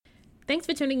Thanks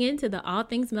for tuning in to the All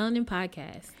Things Melanin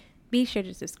podcast. Be sure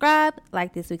to subscribe,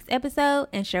 like this week's episode,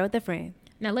 and share with a friend.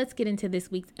 Now let's get into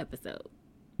this week's episode.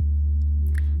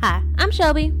 Hi, I'm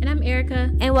Shelby. And I'm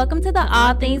Erica. And welcome to the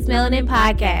All Things Melanin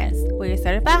podcast, where your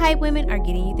certified hype women are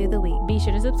getting you through the week. Be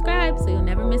sure to subscribe so you'll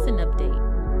never miss an update.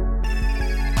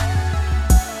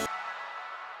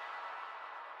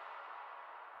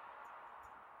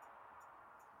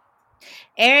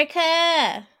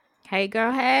 Erica. Hey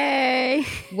girl, hey.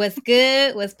 What's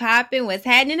good? What's popping? What's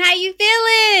happening? How you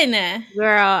feeling?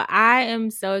 Girl, I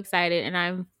am so excited and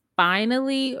I'm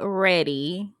finally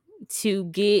ready to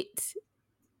get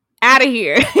out of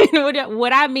here.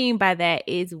 What I mean by that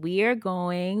is we are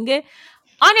going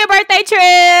on your birthday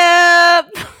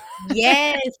trip.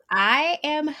 Yes, I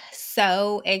am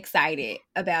so excited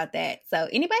about that. So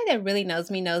anybody that really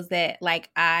knows me knows that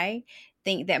I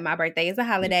think that my birthday is a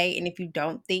holiday. And if you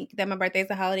don't think that my birthday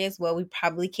is a holiday as well, we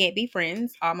probably can't be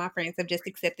friends. All my friends have just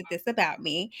accepted this about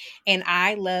me. And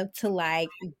I love to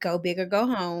go big or go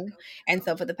home. And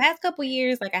so for the past couple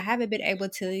years, I haven't been able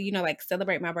to,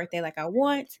 celebrate my birthday like I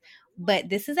want. But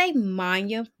this is a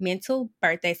monumental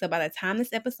birthday. So by the time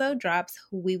this episode drops,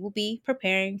 we will be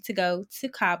preparing to go to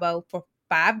Cabo for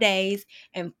 5 days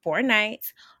and 4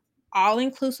 nights,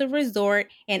 all-inclusive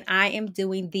resort. And I am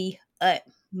doing the utmost.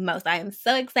 I am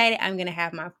so excited. I'm going to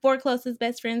have my 4 closest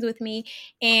best friends with me.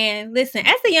 And listen,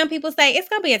 as the young people say, it's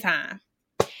going to be a time.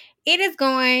 It is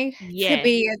going to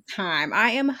be a time.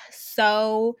 I am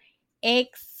so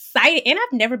excited. And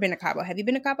I've never been to Cabo. Have you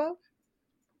been to Cabo?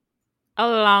 A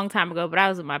long time ago, but I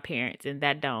was with my parents, and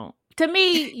that don't. To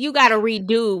me, you got to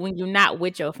redo when you're not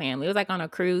with your family. It was like on a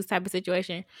cruise type of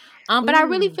situation. But I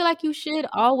really feel like you should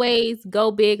always go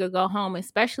big or go home,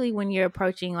 especially when you're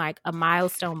approaching like a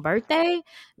milestone birthday.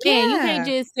 Man, you can't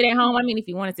just sit at home. I mean, if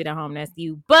you want to sit at home, that's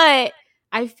you. But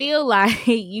I feel like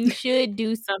you should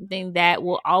do something that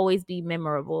will always be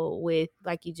memorable with,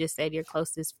 like you just said, your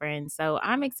closest friends. So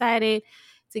I'm excited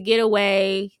to get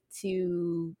away,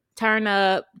 to turn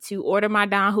up, to order my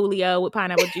Don Julio with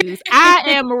pineapple juice. I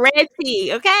am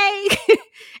ready, okay?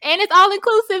 And it's all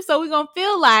inclusive, so we're going to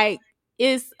feel like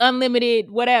it's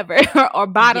unlimited whatever or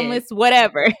bottomless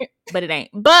whatever, but it ain't.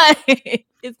 But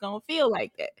it's going to feel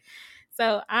like that.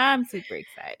 So I'm super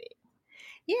excited.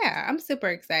 Yeah, I'm super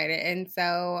excited. And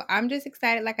so I'm just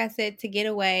excited, like I said, to get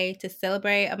away, to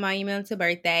celebrate a monumental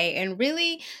birthday, and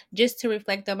really just to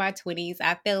reflect on my 20s.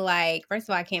 I feel like, first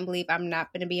of all, I can't believe I'm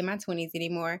not going to be in my 20s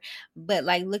anymore. But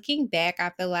looking back,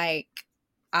 I feel like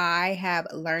I have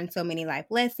learned so many life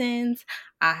lessons.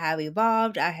 I have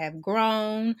evolved. I have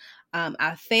grown.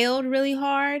 I failed really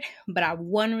hard, but I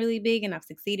won really big and I've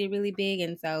succeeded really big.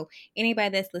 And so anybody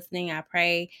that's listening, I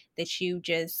pray that you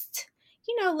just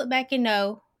look back and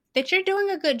know that you're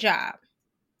doing a good job.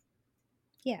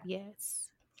 Yeah. Yes.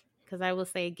 Because I will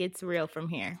say it gets real from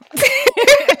here.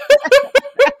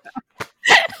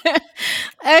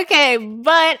 Okay,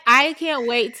 but I can't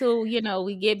wait till,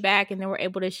 we get back and then we're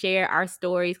able to share our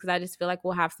stories, because I just feel like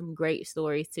we'll have some great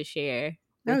stories to share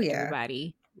with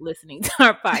everybody listening to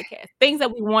our podcast. Things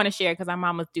that we want to share because our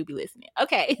mamas do be listening.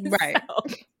 Okay. Right.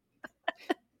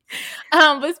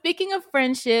 But speaking of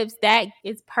friendships, that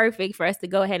is perfect for us to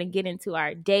go ahead and get into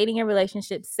our dating and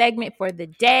relationship segment for the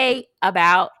day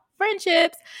about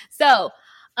friendships. So,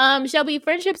 Shelby,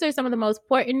 friendships are some of the most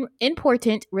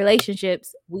important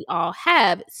relationships we all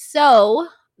have. So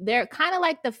they're kind of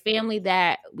like the family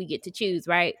that we get to choose,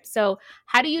 right? So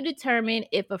how do you determine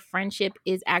if a friendship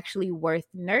is actually worth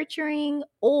nurturing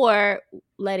or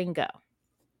letting go?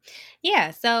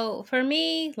 Yeah, so for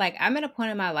me, I'm at a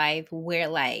point in my life where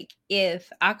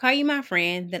if I call you my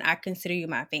friend, then I consider you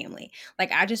my family.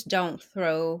 I just don't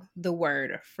throw the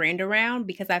word friend around,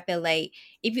 because I feel like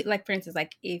if you for instance,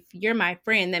 if you're my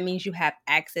friend, that means you have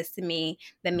access to me.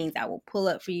 That means I will pull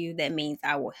up for you. That means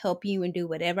I will help you and do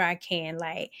whatever I can.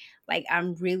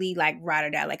 I'm really ride or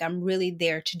die. I'm really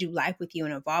there to do life with you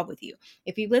and evolve with you.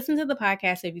 If you listen to the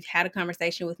podcast, or if you've had a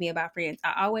conversation with me about friends,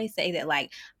 I always say that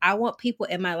I want people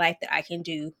in my life that I can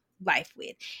do life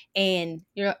with. And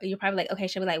you're probably like, okay,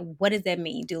 she'll be like, what does that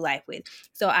mean, do life with?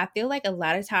 So I feel like a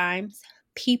lot of times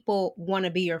people want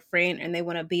to be your friend and they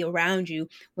want to be around you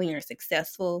when you're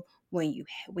successful, when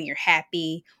you're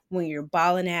happy, when you're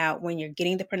balling out, when you're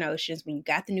getting the promotions, when you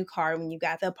got the new car, when you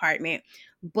got the apartment.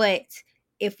 But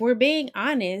if we're being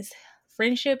honest,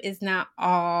 friendship is not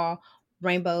all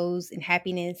rainbows and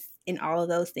happiness and all of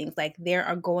those things. There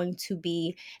are going to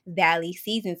be valley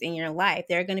seasons in your life.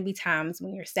 There are going to be times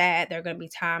when you're sad. There are going to be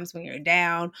times when you're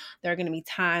down. There are going to be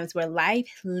times where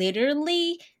life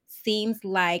literally seems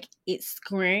like it's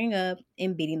squaring up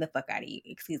and beating the fuck out of you.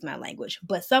 Excuse my language.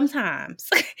 But sometimes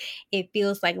it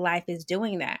feels like life is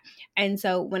doing that. And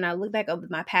so when I look back over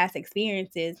my past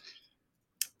experiences,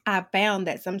 I found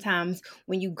that sometimes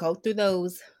when you go through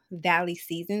those valley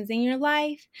seasons in your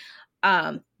life,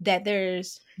 that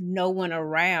there's no one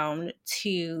around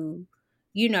to,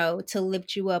 to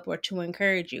lift you up or to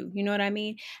encourage you. You know what I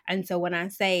mean? And so when I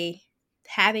say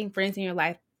having friends in your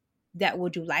life that will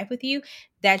do life with you,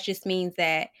 that just means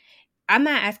that I'm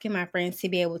not asking my friends to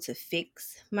be able to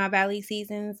fix my valley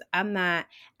seasons. I'm not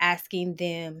asking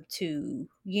them to,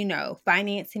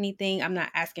 finance anything. I'm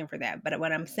not asking for that. But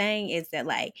what I'm saying is that,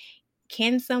 like,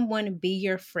 can someone be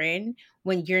your friend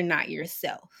when you're not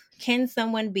yourself? Can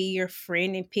someone be your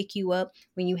friend and pick you up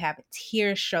when you have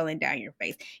tears strolling down your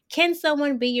face? Can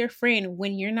someone be your friend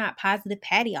when you're not positive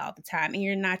Patty all the time and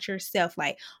you're not yourself?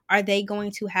 Like, are they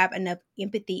going to have enough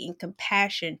empathy and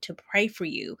compassion to pray for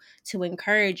you, to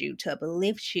encourage you, to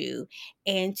uplift you,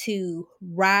 and to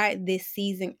ride this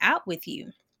season out with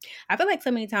you? I feel like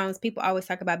so many times people always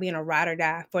talk about being a ride or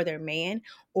die for their man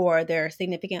or their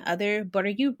significant other, but are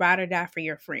you ride or die for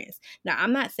your friends? Now,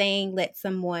 I'm not saying let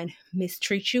someone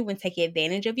mistreat you and take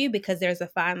advantage of you, because there's a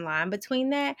fine line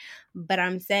between that. But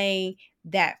I'm saying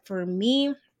that for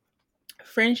me,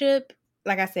 friendship,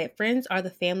 like I said, friends are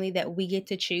the family that we get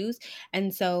to choose.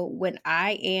 And so when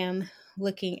I am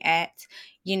looking at,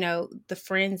 the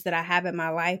friends that I have in my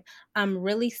life, I'm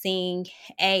really seeing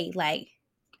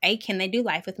can they do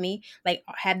life with me? Like,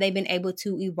 have they been able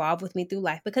to evolve with me through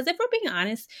life? Because if we're being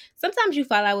honest, sometimes you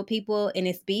fall out with people and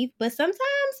it's beef, but sometimes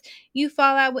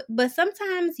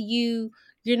sometimes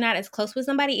you're not as close with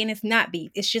somebody and it's not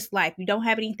beef. It's just life. You don't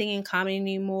have anything in common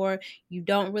anymore. You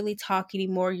don't really talk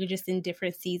anymore. You're just in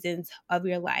different seasons of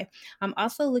your life. I'm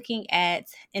also looking at,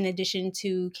 in addition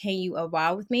to can you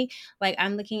evolve with me, like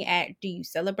I'm looking at, do you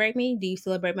celebrate me? Do you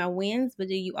celebrate my wins? But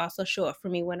do you also show up for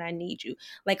me when I need you?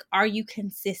 Like, are you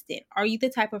consistent? Are you the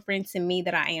type of friend to me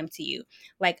that I am to you?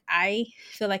 Like, I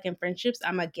feel like in friendships,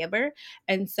 I'm a giver.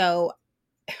 And so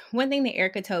one thing that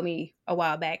Erica told me a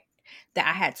while back that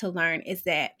I had to learn is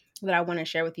that I want to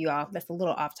share with you all, that's a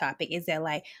little off topic, is that,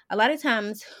 like, a lot of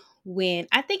times when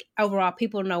I think overall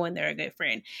people know when they're a good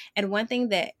friend. And one thing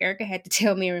that Erica had to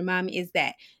tell me and remind me is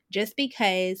that just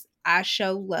because I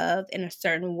show love in a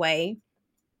certain way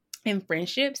in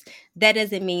friendships, that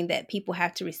doesn't mean that people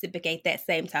have to reciprocate that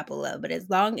same type of love. But as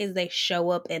long as they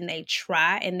show up and they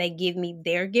try and they give me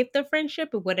their gift of friendship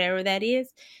or whatever that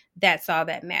is, that's all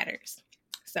that matters.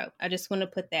 So I just want to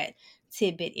put that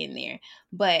tidbit in there.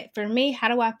 But for me, how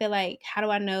do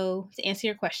I know, to answer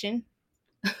your question,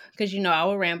 because I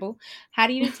will ramble. How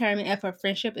do you determine if a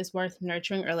friendship is worth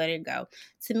nurturing or letting go?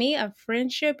 To me, a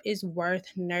friendship is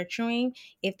worth nurturing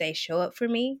if they show up for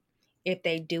me, if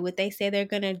they do what they say they're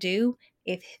going to do,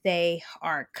 if they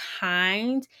are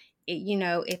kind,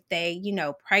 if they,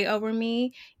 pray over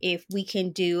me, if we can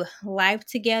do life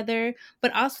together.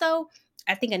 But also,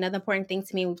 I think another important thing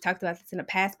to me, we've talked about this in a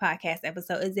past podcast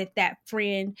episode, is if that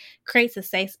friend creates a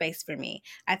safe space for me.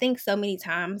 I think so many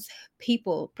times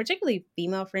people, particularly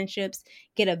female friendships,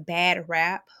 get a bad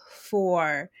rap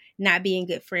for not being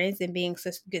good friends and being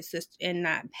good sister and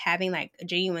not having like a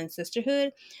genuine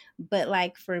sisterhood. But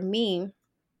like for me,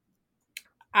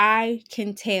 I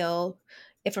can tell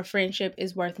if a friendship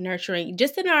is worth nurturing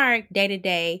just in our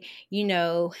day-to-day,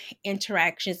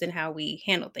 interactions and how we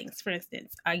handle things. For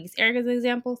instance, I'll use Erica's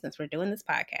example since we're doing this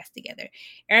podcast together.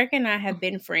 Erica and I have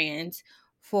been friends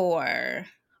for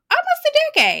almost a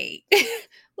decade.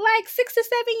 Like 6 to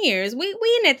 7 years. We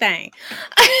in that thing.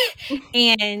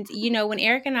 And when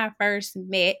Erica and I first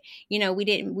met, we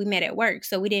met at work.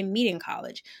 So we didn't meet in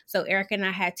college. So Erica and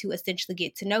I had to essentially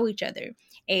get to know each other.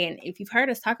 And if you've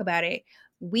heard us talk about it,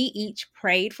 we each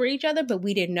prayed for each other, but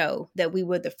we didn't know that we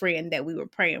were the friend that we were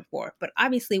praying for. But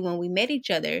obviously, when we met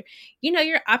each other,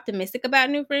 you're optimistic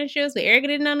about new friendships, but Erica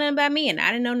didn't know nothing about me and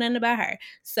I didn't know nothing about her.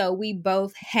 So we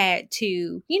both had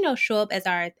to, show up as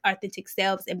our authentic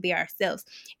selves and be ourselves.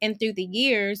 And through the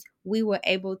years, we were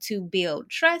able to build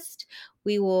trust.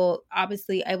 We were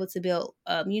obviously able to build,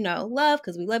 love,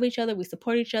 because we love each other. We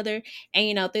support each other.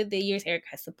 And, through the years, Erica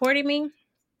has supported me.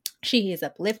 She has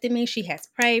uplifted me. She has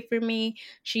prayed for me.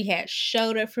 She has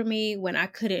showed up for me when I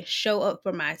couldn't show up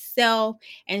for myself.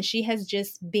 And she has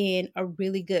just been a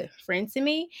really good friend to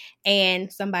me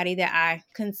and somebody that I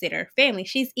consider family.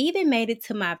 She's even made it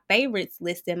to my favorites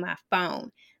list in my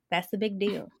phone. That's a big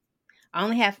deal. I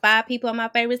only have 5 people on my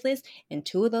favorites list, and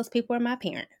 2 of those people are my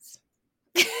parents.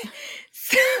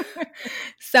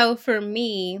 So for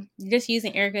me, just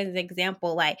using Erica as an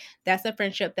example, like that's a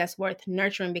friendship that's worth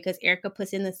nurturing because Erica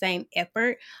puts in the same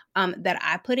effort that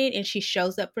I put in, and she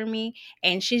shows up for me,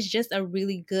 and she's just a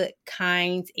really good,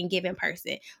 kind, and giving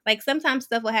person. Like sometimes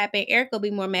stuff will happen, Erica will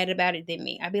be more mad about it than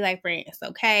me. I'll be like, friend, it's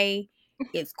okay,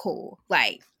 it's cool.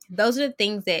 Like those are the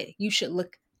things that you should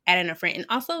look at in a friend, and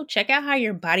also check out how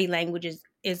your body language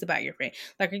is about your friend.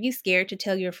 Like, are you scared to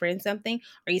tell your friend something?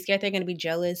 Are you scared they're going to be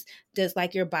jealous? Does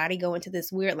like your body go into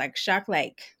this weird like shock,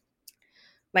 like,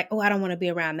 oh, I don't want to be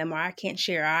around them, or I can't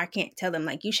share, or I can't tell them?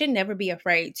 Like, you should never be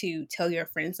afraid to tell your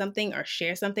friend something or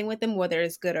share something with them, whether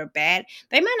it's good or bad.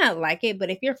 They might not like it, but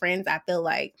if you're friends, I feel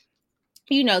like,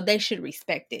 they should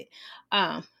respect it.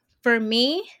 For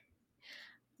me,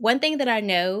 one thing that I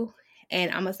know, and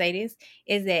I'm gonna say this,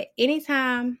 is that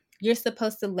anytime you're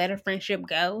supposed to let a friendship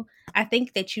go, I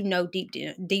think that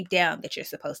deep down that you're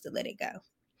supposed to let it go.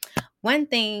 One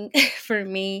thing for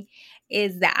me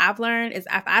is that I've learned is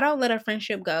if I don't let a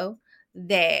friendship go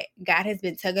that God has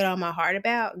been tugging on my heart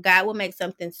about, God will make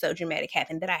something so dramatic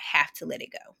happen that I have to let it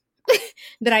go.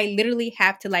 That I literally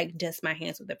have to like dust my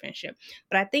hands with a friendship.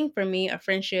 But I think for me, a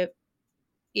friendship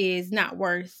is not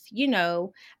worth,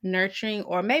 nurturing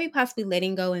or maybe possibly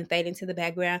letting go and fade into the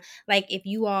background. Like if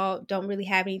you all don't really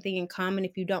have anything in common,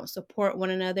 if you don't support one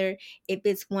another, if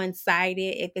it's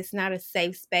one-sided, if it's not a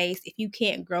safe space, if you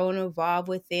can't grow and evolve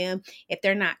with them, if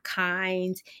they're not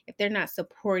kind, if they're not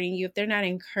supporting you, if they're not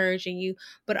encouraging you,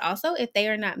 but also if they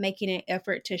are not making an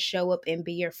effort to show up and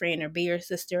be your friend or be your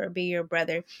sister or be your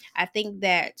brother, I think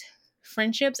that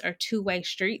friendships are two-way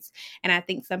streets, and I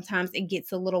think sometimes it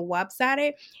gets a little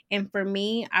lopsided. And for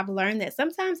me, I've learned that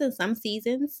sometimes in some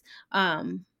seasons,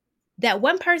 that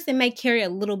one person may carry a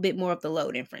little bit more of the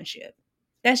load in friendship.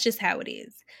 That's just how it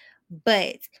is.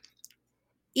 But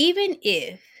even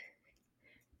if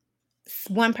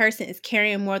one person is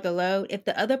carrying more of the load, if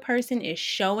the other person is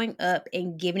showing up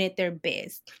and giving it their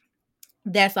best,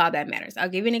 that's all that matters. I'll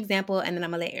give you an example, and then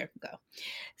I'm gonna let Erica go.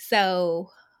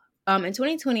 So in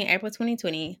 2020, April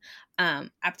 2020, I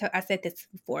said this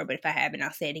before, but if I haven't,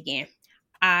 I'll say it again.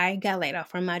 I got laid off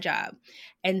from my job.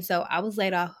 And so I was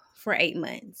laid off for 8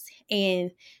 months.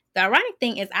 And the ironic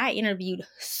thing is I interviewed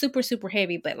super, super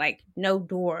heavy, but like no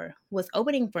door was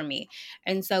opening for me.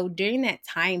 And so during that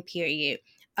time period,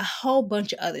 a whole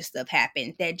bunch of other stuff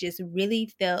happened that just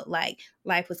really felt like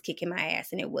life was kicking my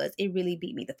ass. And it really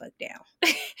beat me the fuck down.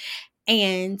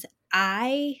 And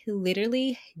I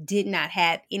literally did not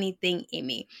have anything in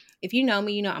me. If you know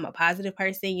me, you know I'm a positive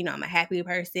person, you know I'm a happy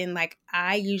person. Like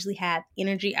I usually have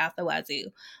energy out the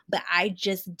wazoo, but I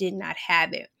just did not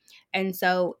have it. And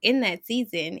so in that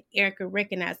season, Erica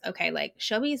recognized, okay, like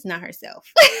Shelby is not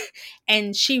herself.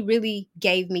 And she really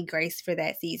gave me grace for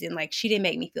that season. Like she didn't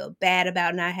make me feel bad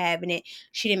about not having it.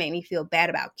 She didn't make me feel bad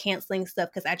about canceling stuff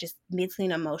because I just mentally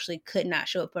and emotionally could not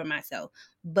show up for myself.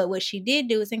 But what she did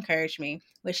do is encourage me.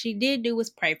 What she did do was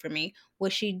pray for me.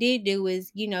 What she did do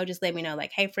is, just let me know,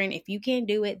 like, hey, friend, if you can't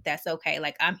do it, that's okay.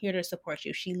 Like, I'm here to support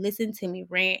you. She listened to me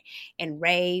rant and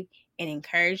rave and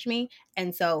encourage me.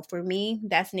 And so for me,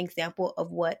 that's an example of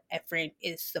what a friend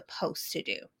is supposed to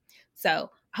do.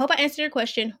 So I hope I answered your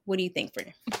question. What do you think,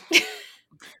 friend?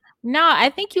 No,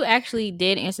 I think you actually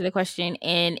did answer the question,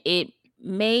 and it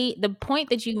made the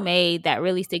point that you made that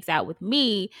really sticks out with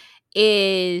me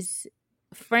is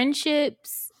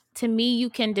friendships. To me, you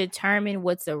can determine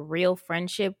what's a real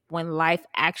friendship when life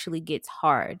actually gets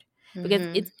hard, because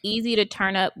Mm-hmm. it's easy to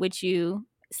turn up with you,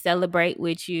 celebrate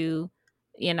with you,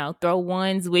 throw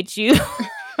ones with you.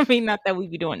 I mean, not that we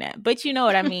be doing that, but you know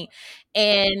what I mean.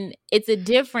 And it's a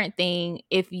different thing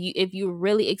if you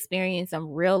really experience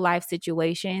some real life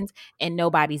situations and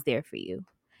nobody's there for you.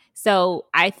 So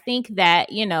I think that,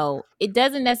 it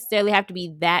doesn't necessarily have to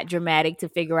be that dramatic to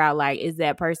figure out, like, is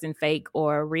that person fake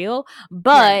or real?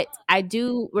 Right. But I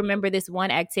do remember this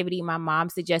one activity my mom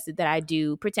suggested that I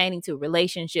do pertaining to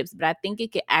relationships, but I think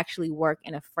it could actually work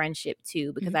in a friendship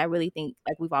too, because Mm-hmm. I really think,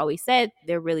 like we've always said,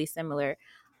 they're really similar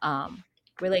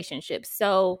relationships.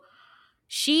 So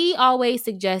she always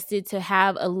suggested to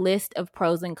have a list of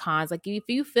pros and cons. Like if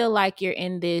you feel like you're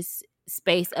in this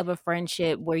space of a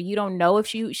friendship where you don't know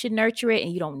if you should nurture it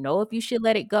and you don't know if you should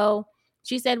let it go,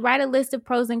 she said write a list of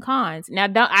pros and cons. Now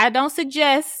I don't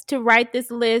suggest to write this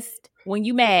list when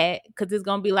you mad, because it's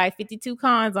gonna be like 52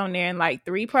 cons on there and like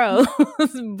 3 pros.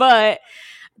 But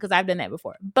because I've done that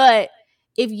before. But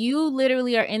if you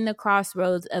literally are in the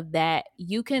crossroads of that,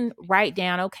 you can write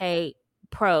down, okay,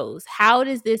 pros. How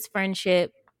does this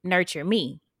friendship nurture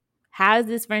me? How does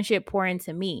this friendship pour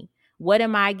into me? what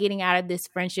am I getting out of this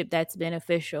friendship that's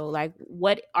beneficial? Like,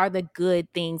 what are the good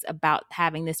things about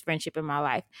having this friendship in my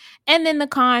life? And then the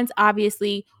cons,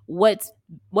 obviously, what's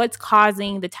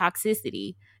causing the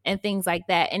toxicity and things like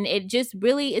that. And it just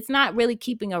really, it's not really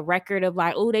keeping a record of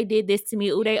like, oh, they did this to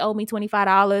me, oh, they owe me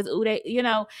 $25, oh, they,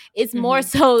 it's more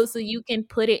so you can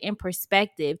put it in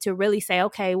perspective to really say,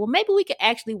 okay, well, maybe we could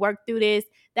actually work through this.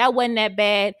 That wasn't that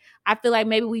bad. I feel like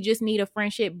maybe we just need a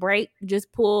friendship break. Just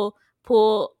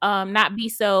not be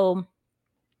so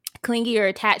clingy or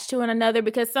attached to one another,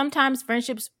 because sometimes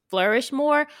friendships flourish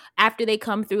more after they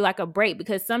come through like a break,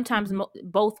 because sometimes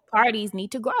both parties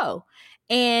need to grow,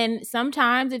 and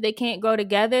sometimes if they can't grow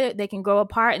together, they can grow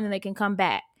apart and then they can come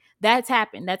back. That's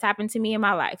happened to me in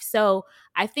my life. So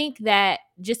I think that,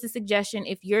 just a suggestion,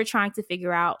 if you're trying to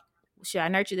figure out, should I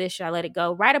nurture this, should I let it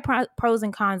go, write a pros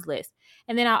and cons list.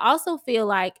 And then I also feel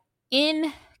like,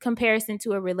 in comparison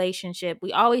to a relationship,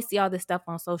 we always see all this stuff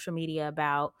on social media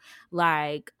about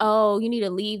like, oh, you need to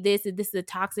leave this if this is a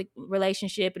toxic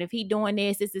relationship, and if he doing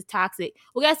this is toxic.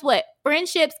 Well, guess what?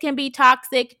 Friendships can be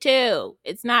toxic too.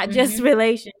 It's not just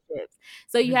relationships.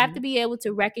 So you have to be able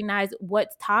to recognize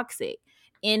what's toxic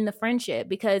in the friendship,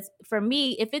 because for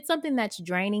me, if it's something that's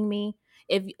draining me,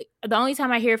 if the only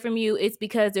time I hear from you, it's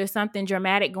because there's something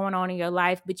dramatic going on in your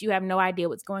life, but you have no idea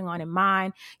what's going on in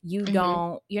mine. You're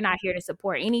not here to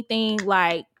support anything,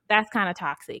 like, that's kind of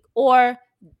toxic. Or,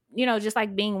 just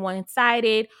like being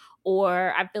one-sided,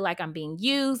 or I feel like I'm being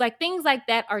used, like things like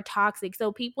that are toxic.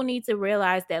 So people need to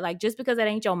realize that, like, just because that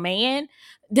ain't your man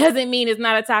doesn't mean it's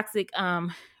not a toxic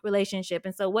relationship.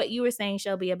 And so what you were saying,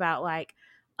 Shelby, about like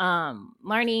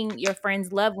learning your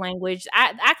friend's love language,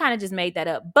 I kind of just made that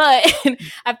up, but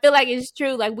I feel like it's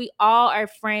true. Like, we all are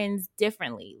friends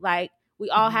differently. Like,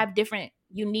 we all have different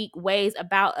unique ways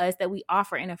about us that we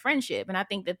offer in a friendship, and I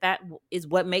think that is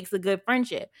what makes a good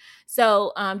friendship.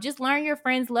 So just learn your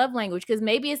friend's love language, because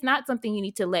maybe it's not something you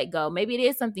need to let go, maybe it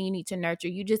is something you need to nurture.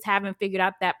 You just haven't figured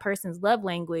out that person's love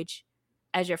language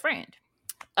as your friend.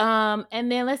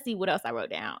 And then let's see what else I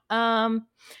wrote down.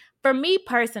 For me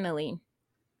personally,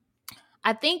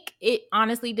 I think it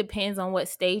honestly depends on what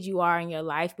stage you are in your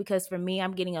life, because for me,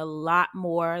 I'm getting a lot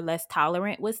more less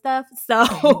tolerant with stuff.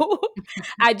 So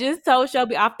I just told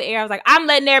Shelby off the air, I was like, I'm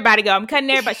letting everybody go. I'm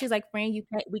cutting everybody. She's like, friend,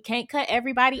 we can't cut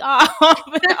everybody off.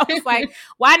 And I was like,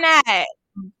 why not?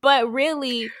 But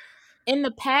really, in the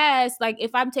past, like,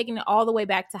 if I'm taking it all the way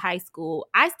back to high school,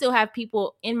 I still have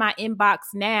people in my inbox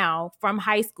now from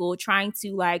high school trying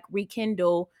to like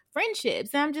rekindle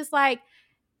friendships. And I'm just like,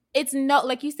 it's no,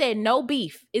 like you said, no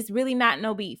beef. It's really not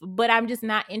no beef, but I'm just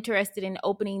not interested in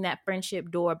opening that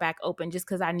friendship door back open just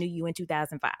because I knew you in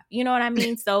 2005. You know what I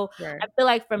mean? So Right. I feel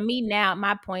like for me now, at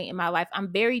my point in my life,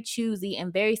 I'm very choosy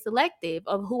and very selective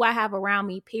of who I have around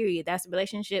me, period. That's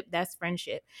relationship, that's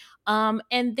friendship.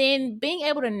 And then being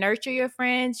able to nurture your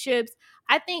friendships,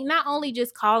 I think not only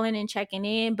just calling and checking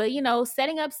in, but,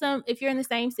 setting up some, if you're in the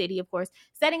same city, of course,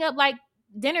 setting up like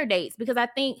dinner dates, because I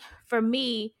think for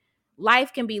me,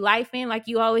 life can be life in, like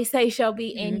you always say,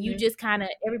 Shelby, and you just kind of,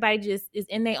 everybody just is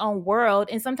in their own world,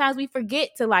 and sometimes we forget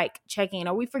to like check in,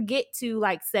 or we forget to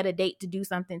like set a date to do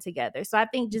something together. So I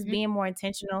think just being more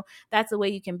intentional, that's the way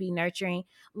you can be nurturing.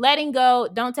 Letting go,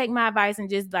 don't take my advice and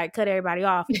just like cut everybody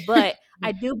off, but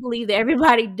I do believe that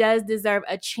everybody does deserve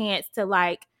a chance to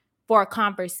like, for a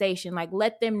conversation, like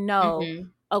let them know,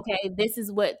 okay, this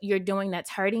is what you're doing that's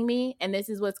hurting me, and this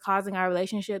is what's causing our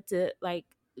relationship to like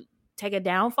take a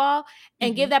downfall,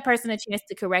 and give that person a chance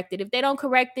to correct it. If they don't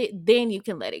correct it, then you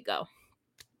can let it go.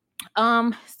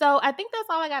 So I think that's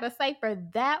all I gotta say for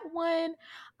that one.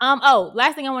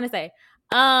 Last thing I want to say.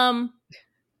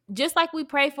 Just like we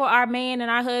pray for our man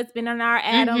and our husband and our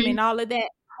Adam and all of that,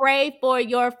 pray for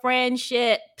your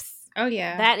friendships. Oh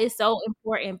yeah. That is so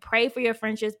important. Pray for your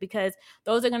friendships, because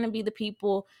those are going to be the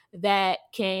people that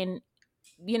can,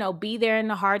 be there in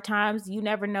the hard times. You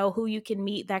never know who you can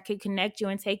meet that could connect you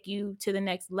and take you to the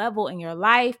next level in your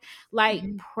life. Like,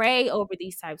 pray over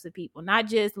these types of people, not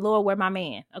just, Lord, where my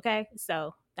man. Okay.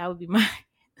 So that would be my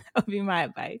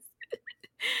advice.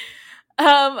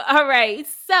 All right.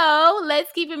 So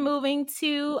let's keep it moving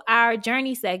to our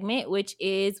journey segment, which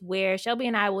is where Shelby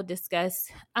and I will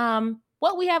discuss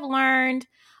what we have learned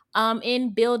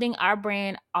in building our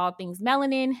brand, All Things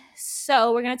Melanin.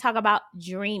 So we're going to talk about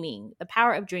dreaming, the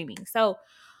power of dreaming. So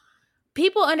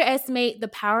people underestimate the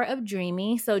power of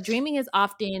dreaming. So dreaming is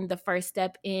often the first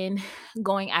step in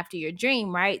going after your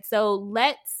dream, right? So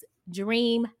let's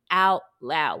dream out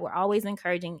loud. We're always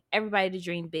encouraging everybody to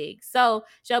dream big. So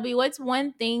Shelby, what's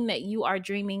one thing that you are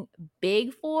dreaming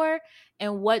big for?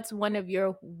 And what's one of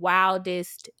your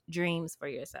wildest dreams for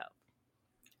yourself?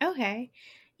 Okay.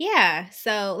 Yeah.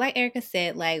 So, like Erica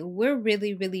said, like we're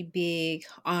really, really big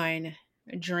on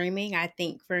dreaming. I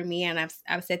think for me, and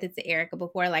I've said this to Erica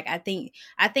before. Like I think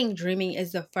dreaming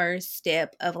is the first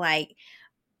step of like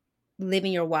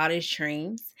living your wildest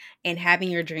dreams and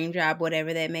having your dream job,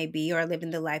 whatever that may be, or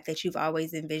living the life that you've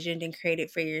always envisioned and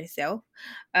created for yourself.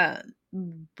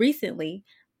 Recently,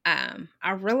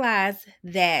 I realized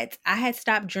that I had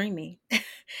stopped dreaming.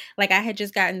 Like I had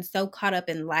just gotten so caught up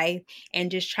in life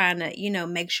and just trying to,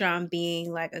 make sure I'm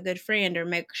being like a good friend or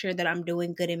make sure that I'm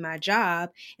doing good in my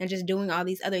job and just doing all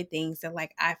these other things that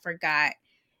like I forgot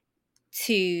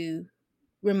to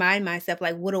remind myself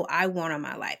like what do I want on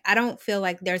my life. I don't feel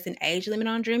like there's an age limit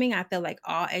on dreaming. I feel like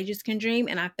all ages can dream,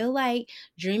 and I feel like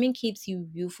dreaming keeps you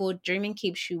youthful, dreaming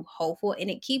keeps you hopeful, and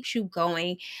it keeps you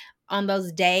going on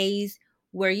those days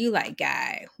where you like,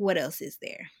 God, what else is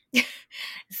there?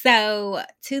 So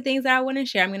two things that I want to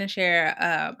share. I'm going to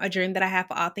share a dream that I have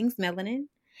for all things melanin,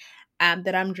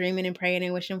 that I'm dreaming and praying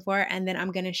and wishing for, and then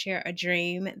I'm going to share a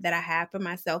dream that I have for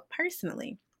myself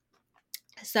personally.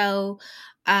 So,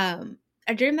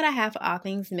 a dream that I have for all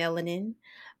things melanin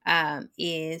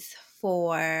is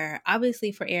for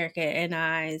obviously for Erica and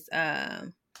I's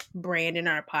brand and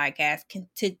our podcast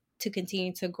to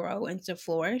continue to grow and to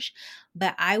flourish.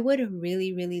 But I would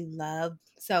really, really love.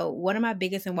 So, one of my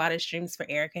biggest and wildest dreams for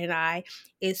Erica and I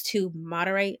is to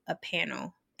moderate a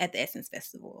panel at the Essence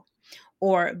Festival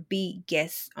or be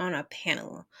guests on a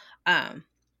panel. Um,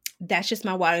 that's just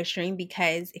my wildest dream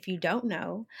because if you don't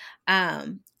know,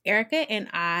 Erica and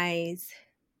I's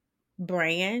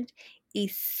brand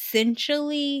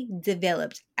essentially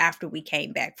developed after we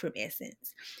came back from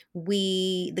Essence.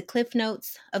 The cliff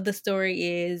notes of the story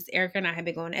is Erica and I have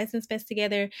been going to Essence Fest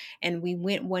together, and we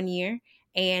went one year.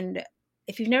 And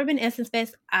if you've never been to Essence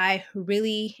Fest, I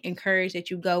really encourage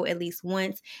that you go at least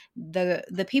once.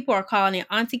 The people are calling it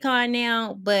Auntie Con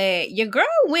now, but your girl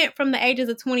went from the ages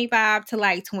of 25 to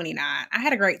like 29. I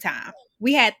had a great time.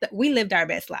 We lived our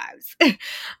best lives.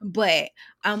 But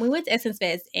we went to Essence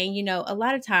Fest, and a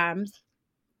lot of times,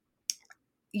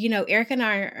 Erica and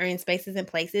I are in spaces and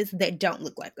places that don't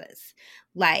look like us.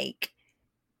 Like,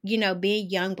 being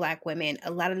young Black women, a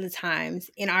lot of the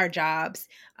times in our jobs,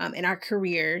 in our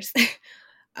careers,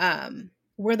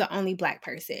 we're the only Black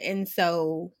person. And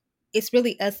so it's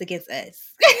really us against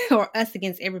us or us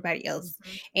against everybody else.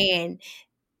 Mm-hmm. And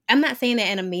I'm not saying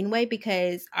that in a mean way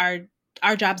because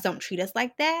our jobs don't treat us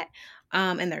like that.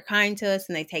 And they're kind to us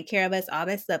and they take care of us, all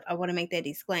that stuff. I want to make that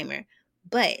disclaimer.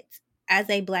 But as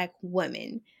a Black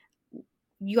woman,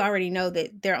 you already know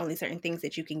that there are only certain things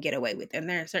that you can get away with, and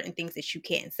there are certain things that you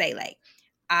can't say. Like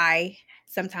I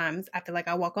sometimes I feel like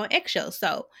I walk on eggshells.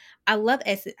 So I love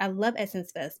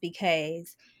Essence Fest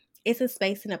because it's a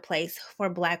space and a place for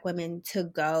Black women to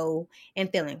go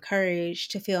and feel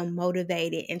encouraged, to feel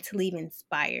motivated, and to leave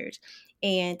inspired.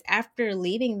 And after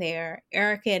leaving there,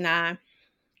 Erica and I,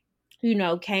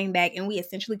 came back and we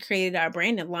essentially created our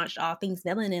brand and launched All Things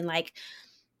Melanin like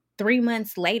 3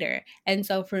 months later. And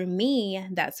so for me,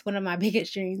 that's one of my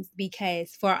biggest dreams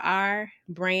because for our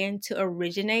brand to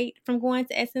originate from going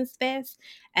to Essence Fest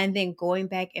and then going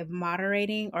back and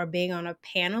moderating or being on a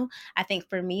panel, I think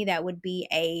for me that would be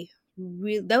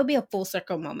that would be a full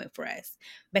circle moment for us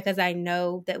because I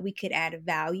know that we could add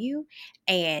value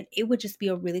and it would just be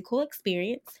a really cool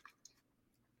experience.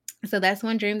 So that's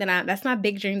one dream that's my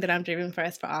big dream that I'm dreaming for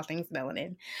us for All Things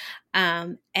Melanin.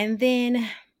 And then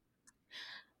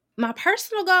my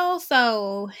personal goal.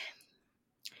 So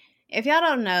if y'all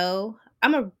don't know,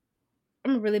 I'm a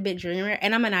really big dreamer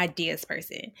and I'm an ideas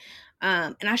person.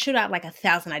 And I shoot out like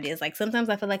 1,000 ideas. Like sometimes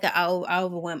I feel like I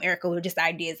overwhelm Erica with just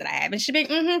ideas that I have. And she'll be,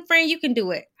 friend, you can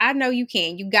do it. I know you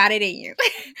can. You got it in you.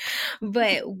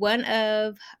 But one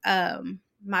of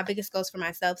my biggest goals for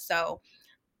myself. So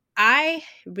I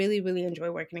really, really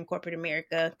enjoy working in corporate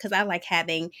America because I like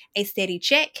having a steady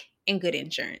check and good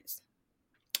insurance.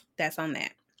 That's on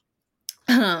that.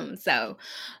 So,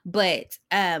 but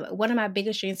one of my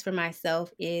biggest dreams for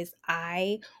myself is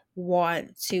I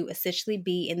want to essentially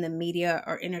be in the media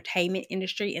or entertainment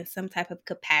industry in some type of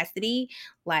capacity,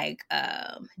 like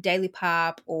Daily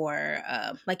Pop or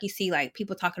like you see like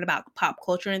people talking about pop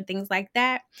culture and things like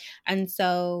that. And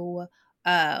so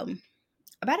about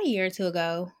a year or two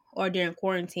ago, or during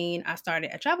quarantine, I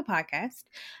started a travel podcast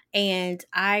and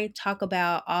I talk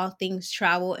about all things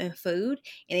travel and food.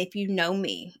 And if you know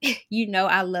me, you know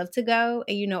I love to go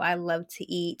and you know I love to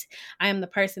eat. I am the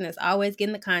person that's always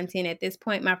getting the content. At this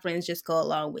point, my friends just go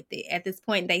along with it. At this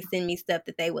point, they send me stuff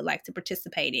that they would like to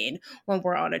participate in when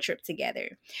we're on a trip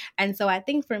together. And so I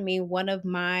think for me, one of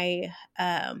my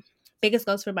biggest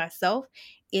goals for myself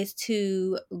is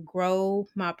to grow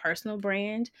my personal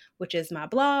brand, which is my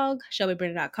blog,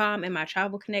 shelbybrenda.com, and my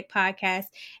Travel Connect podcast,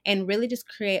 and really just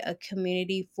create a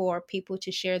community for people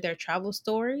to share their travel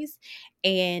stories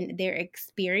and their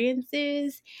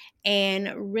experiences,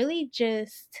 and really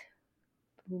just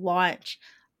launch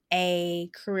a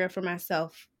career for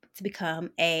myself to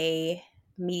become a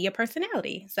media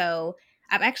personality. So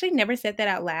I've actually never said that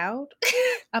out loud.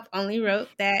 I've only wrote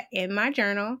that in my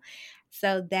journal.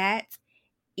 So that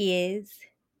is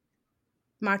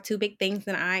my two big things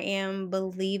that I am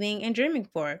believing and dreaming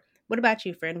for. What about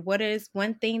you, friend? What is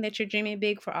one thing that you're dreaming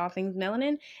big for all things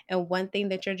melanin, and one thing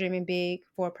that you're dreaming big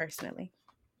for personally?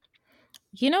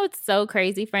 You know what's so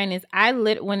crazy, friend, is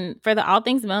when for the all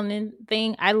things melanin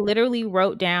thing, I literally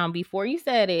wrote down before you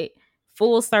said it,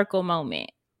 full circle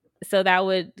moment. So that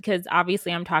would, because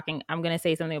obviously I'm gonna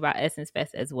say something about Essence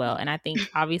Fest as well. And I think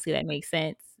obviously that makes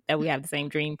sense that we have the same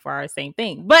dream for our same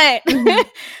thing. But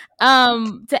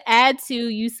to add to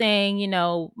you saying,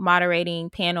 moderating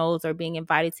panels or being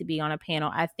invited to be on a panel,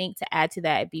 I think to add to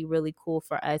that, it'd be really cool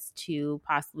for us to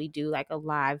possibly do like a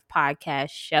live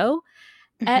podcast show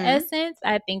at Essence.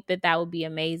 I think that would be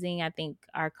amazing. I think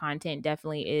our content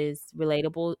definitely is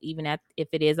relatable, even if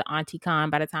it is an Auntie Con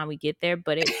by the time we get there.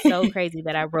 But it's so crazy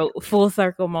that I wrote full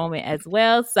circle moment as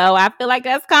well. So I feel like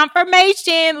that's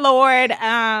confirmation, Lord.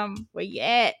 Where you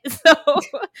at?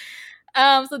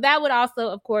 So that would also,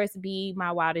 of course, be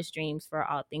my wildest dreams for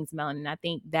all things melanin. I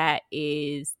think that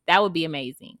would be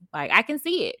amazing. Like, I can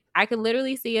see it. I could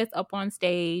literally see us up on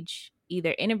stage,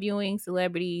 either interviewing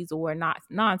celebrities or not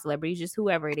non-celebrities, just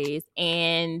whoever it is,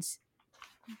 and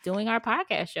doing our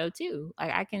podcast show too.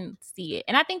 Like, I can see it.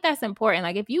 And I think that's important.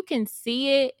 Like, if you can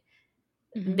see it,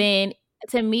 then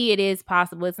to me it is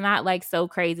possible. It's not like so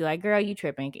crazy like, girl, you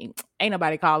tripping, ain't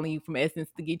nobody calling you from Essence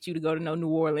to get you to go to no New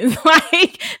Orleans.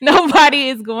 Like, nobody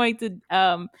is going to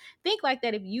think like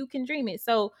that if you can dream it.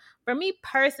 So for me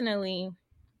personally,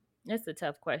 that's a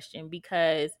tough question,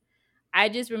 because I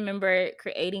just remember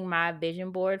creating my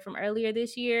vision board from earlier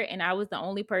this year, and I was the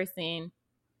only person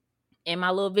in my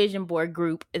little vision board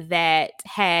group that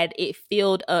had it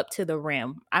filled up to the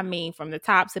rim. I mean, from the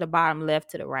top to the bottom,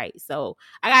 left to the right. So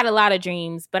I got a lot of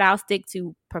dreams, but I'll stick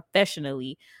to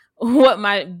professionally what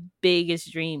my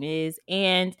biggest dream is.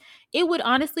 And it would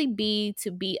honestly be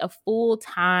to be a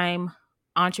full-time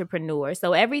entrepreneur.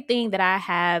 So everything that I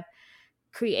have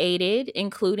created,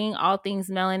 including all things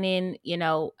melanin,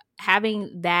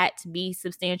 having that be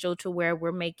substantial to where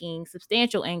we're making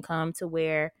substantial income to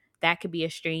where that could be a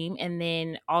stream. And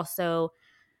then also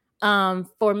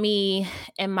for me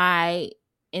and my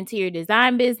interior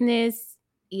design business,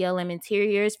 ELM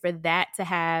Interiors, for that to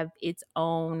have its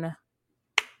own,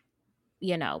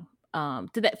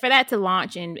 for that to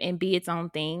launch and be its own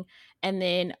thing. And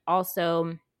then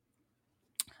also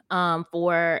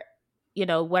for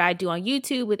what I do on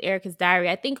YouTube with Erica's Diary.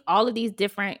 I think all of these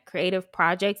different creative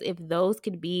projects, if those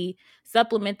could be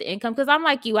supplement the income, because I'm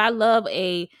like you, I love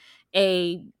a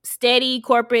steady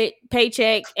corporate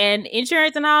paycheck and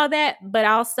insurance and all of that, but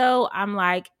also I'm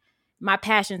like, my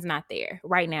passion's not there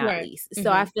right now, at least.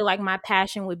 So I feel like my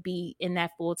passion would be in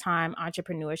that full-time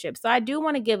entrepreneurship. So I do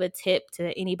want to give a tip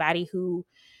to anybody who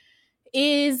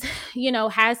is,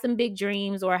 has some big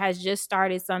dreams or has just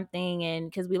started something. And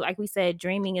because like we said,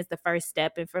 dreaming is the first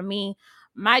step. And for me,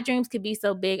 my dreams could be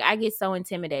so big, I get so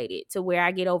intimidated to where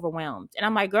I get overwhelmed. And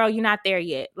I'm like, girl, you're not there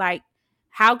yet. Like,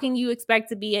 how can you expect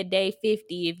to be at day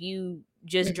 50 if you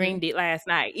just dreamed it last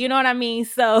night? You know what I mean?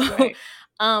 So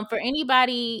for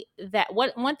anybody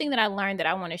one thing that I learned that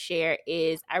I want to share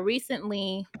is I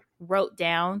recently wrote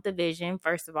down the vision.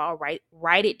 First of all,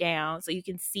 write it down so you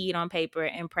can see it on paper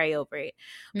and pray over it.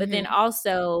 But then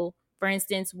also, for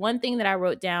instance, one thing that I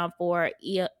wrote down for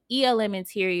ELM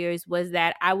Interiors was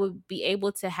that I would be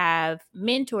able to have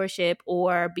mentorship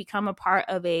or become a part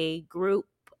of a group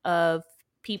of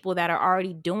people that are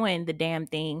already doing the damn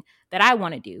thing that I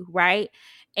want to do, right?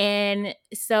 And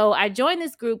so I joined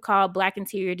this group called Black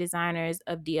Interior Designers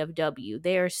of DFW.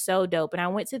 They are so dope. And I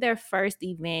went to their first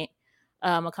event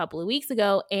a couple of weeks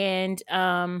ago, and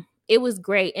it was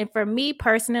great. And for me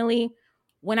personally,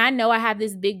 when I know I have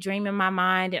this big dream in my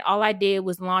mind and all I did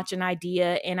was launch an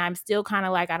idea and I'm still kind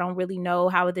of like, I don't really know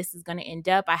how this is going to end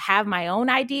up. I have my own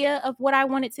idea of what I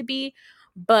want it to be,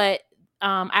 but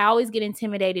I always get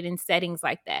intimidated in settings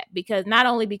like that, because not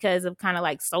only because of kind of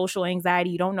like social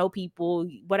anxiety, you don't know people,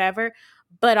 whatever,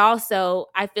 but also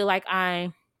I feel like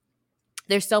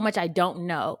there's so much I don't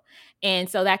know. And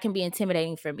so that can be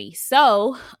intimidating for me.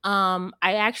 So I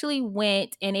actually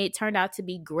went, and it turned out to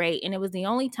be great. And it was the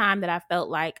only time that I felt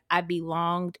like I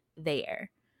belonged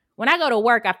there. when I go to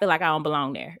work, I feel like I don't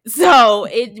belong there. So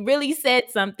it really said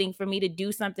something for me to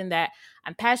do something that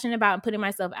I'm passionate about and putting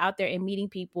myself out there and meeting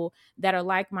people that are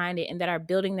like-minded and that are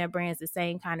building their brands the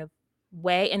same kind of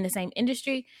way in the same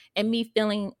industry, and me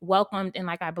feeling welcomed and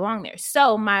like I belong there.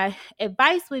 So my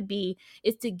advice would be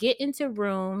is to get into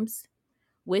rooms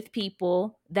with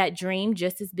people that dream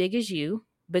just as big as you,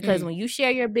 because Mm. when you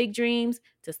share your big dreams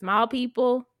to small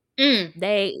people, Mm.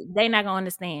 they not gonna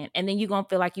understand, and then you gonna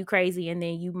feel like you crazy, and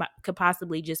then you could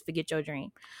possibly just forget your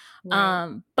dream.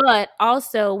 Right. But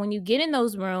also when you get in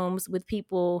those rooms with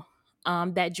people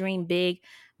that dream big,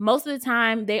 most of the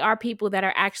time they are people that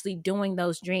are actually doing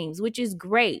those dreams, which is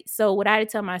great. So what I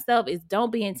tell myself is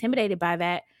don't be intimidated by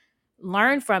that.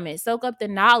 Learn from it, soak up the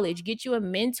knowledge, get you a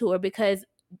mentor, because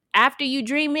after you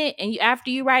dream it and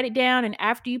after you write it down and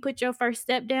after you put your first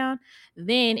step down,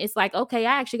 then it's like, okay,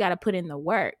 I actually got to put in the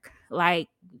work. Like,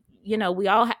 we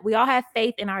all have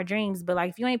faith in our dreams, but like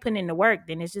if you ain't putting in the work,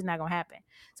 then it's just not gonna happen.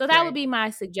 So that would Right. be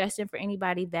my suggestion for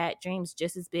anybody that dreams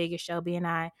just as big as Shelby and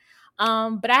I.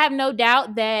 But I have no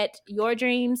doubt that your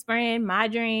dreams, friend, my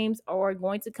dreams are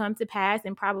going to come to pass,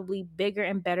 and probably bigger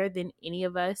and better than any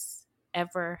of us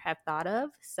ever have thought of.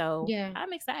 So Yeah.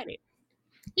 I'm excited.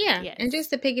 Yeah. Yes. And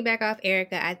just to piggyback off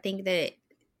Erica, I think that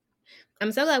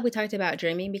I'm so glad we talked about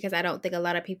dreaming, because I don't think a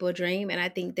lot of people dream. And I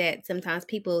think that sometimes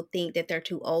people think that they're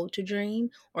too old to dream,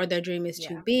 or their dream is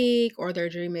too Yeah. big, or their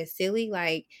dream is silly.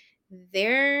 Like,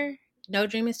 there, no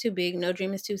dream is too big, no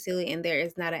dream is too silly, and there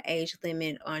is not an age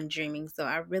limit on dreaming. So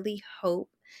I really hope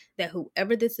that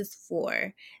whoever this is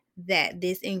for, that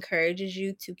this encourages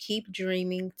you to keep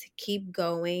dreaming, to keep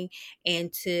going,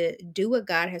 and to do what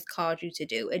God has called you to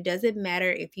do. It doesn't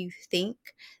matter if you think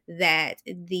that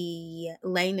the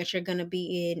lane that you're going to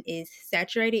be in is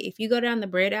saturated. If you go down the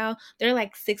bread aisle, there are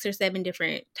like 6 or 7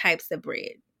 different types of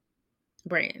bread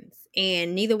brands,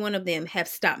 and neither one of them have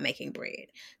stopped making bread.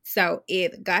 So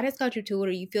if God has called you to it,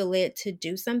 or you feel led to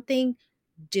do something,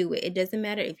 do it. It doesn't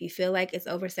matter if you feel like it's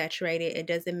oversaturated. It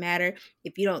doesn't matter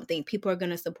if you don't think people are going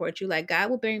to support you. Like,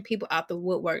 God will bring people out the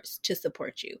woodworks to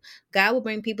support you. God will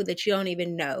bring people that you don't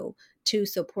even know to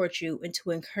support you and to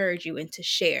encourage you and to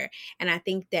share. And I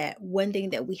think that one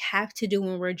thing that we have to do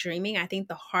when we're dreaming, I think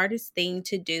the hardest thing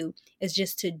to do is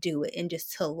just to do it and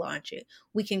just to launch it.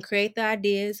 We can create the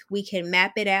ideas, we can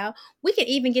map it out, we can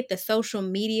even get the social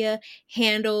media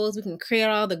handles, we can create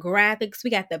all the graphics, we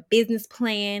got the business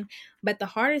plan. But the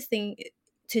hardest thing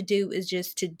to do is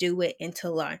just to do it and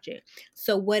to launch it.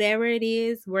 So whatever it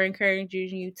is, we're encouraging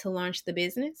you to launch the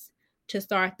business, to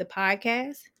start the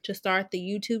podcast, to start the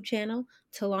YouTube channel,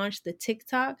 to launch the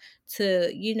TikTok,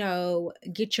 to,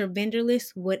 get your vendor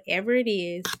list, whatever it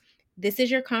is. This is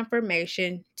your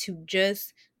confirmation to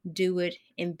just do it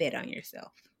and bet on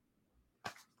yourself.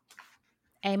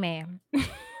 Amen.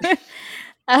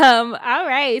 All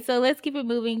right. So let's keep it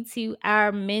moving to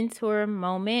our mentor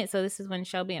moment. So this is when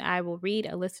Shelby and I will read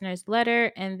a listener's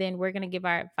letter, and then we're going to give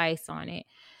our advice on it.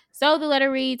 So the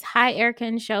letter reads, "Hi, Erica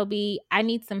and Shelby. I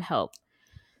need some help.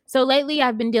 So lately,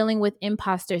 I've been dealing with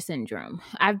imposter syndrome.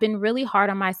 I've been really hard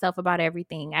on myself about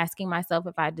everything, asking myself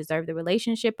if I deserve the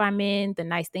relationship I'm in, the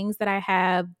nice things that I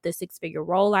have, the 6-figure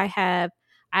role I have.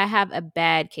 I have a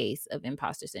bad case of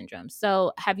imposter syndrome.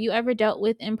 So, have you ever dealt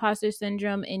with imposter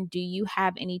syndrome, and do you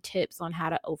have any tips on how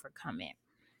to overcome it?"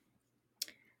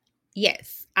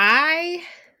 Yes, I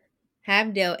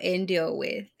have dealt and deal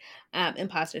with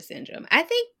imposter syndrome. I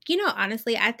think,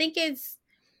 honestly, I think it's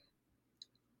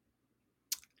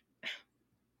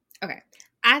okay.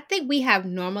 I think we have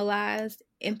normalized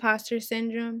imposter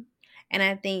syndrome. And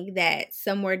I think that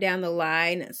somewhere down the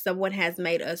line, someone has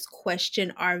made us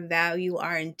question our value,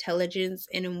 our intelligence,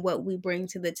 and in what we bring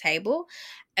to the table.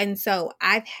 And so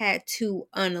I've had to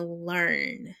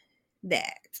unlearn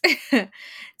that.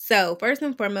 So, first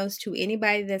and foremost, to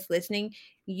anybody that's listening,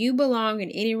 you belong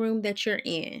in any room that you're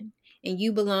in, and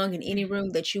you belong in any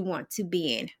room that you want to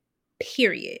be in,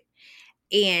 period.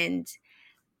 And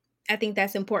I think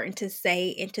that's important to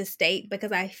say and to state,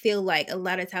 because I feel like a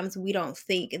lot of times we don't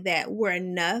think that we're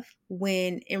enough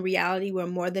when in reality we're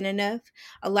more than enough.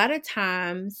 A lot of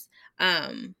times,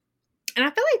 and I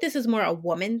feel like this is more a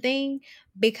woman thing,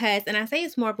 because, and I say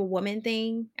it's more of a woman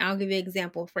thing. I'll give you an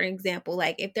example. For example,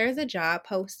 like if there's a job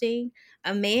posting,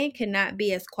 a man cannot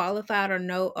be as qualified or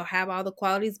know or have all the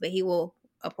qualities, but he will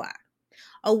apply.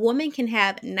 A woman can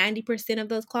have 90% of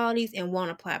those qualities and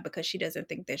won't apply because she doesn't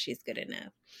think that she's good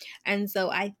enough. And so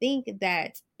I think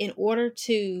that in order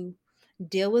to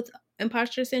deal with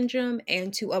imposter syndrome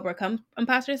and to overcome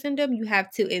imposter syndrome, you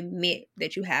have to admit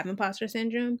that you have imposter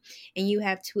syndrome, and you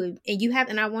have to,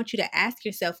 and I want you to ask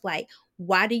yourself, like,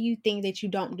 Why do you think that you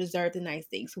don't deserve the nice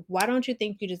things? Why don't you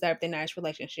think you deserve the nice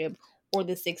relationship or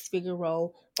the six-figure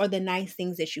role or the nice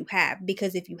things that you have?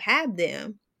 Because if you have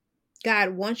them, God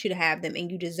wants you to have them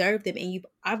and you deserve them, and you've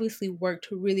obviously worked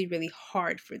really, really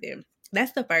hard for them.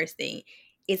 That's the first thing,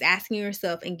 is asking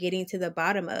yourself and getting to the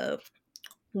bottom of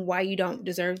why you don't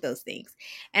deserve those things.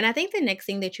 And I think the next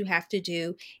thing that you have to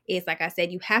do is, like I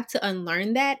said, you have to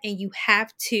unlearn that and you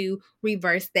have to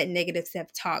reverse that negative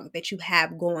self-talk that you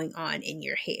have going on in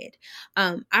your head.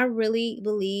 I really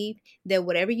believe that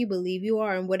whatever you believe you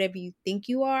are and whatever you think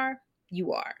you are,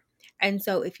 you are. And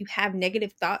so if you have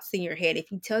negative thoughts in your head,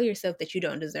 if you tell yourself that you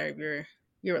don't deserve your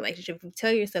relationship, if you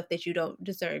tell yourself that you don't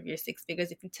deserve your six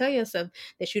figures, if you tell yourself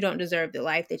that you don't deserve the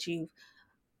life that you've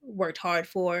worked hard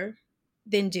for,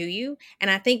 then do you?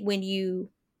 And I think when you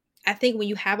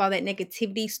have all that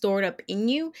negativity stored up in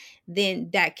you, then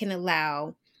that can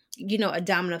allow, a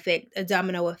domino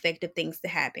effect of things to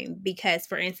happen. Because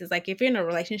for instance, like if you're in a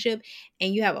relationship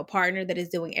and you have a partner that is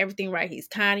doing everything right, he's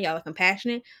kind, y'all are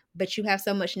compassionate, but you have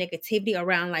so much negativity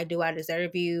around, like, do I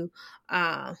deserve you?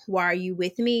 Why are you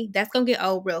with me? That's gonna get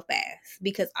old real fast.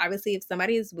 Because obviously if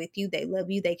somebody is with you, they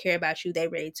love you, they care about you, they're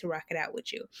ready to rock it out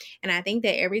with you. And I think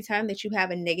that every time that you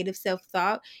have a negative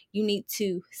self-thought, you need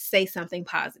to say something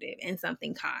positive and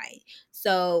something kind.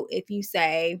 So if you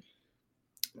say,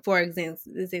 for example,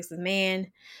 this is, man,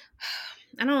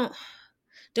 I don't,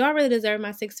 do I really deserve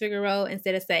my six-figure role?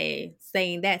 Instead of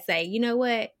saying that, say, you know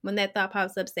what? When that thought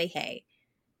pops up, say, hey,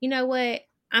 you know what?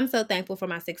 I'm so thankful for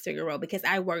my six-figure role because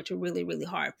I worked really, really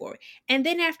hard for it. And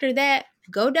then after that,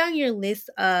 go down your list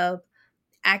of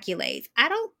accolades. I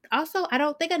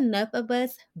don't think enough of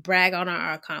us brag on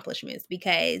our accomplishments,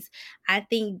 because I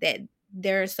think that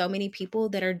there are so many people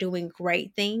that are doing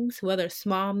great things, whether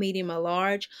small, medium, or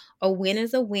large. A win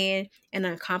is a win, and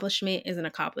an accomplishment is an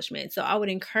accomplishment. So I would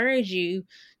encourage you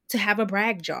to have a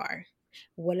brag jar.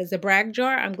 What is a brag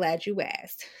jar? I'm glad you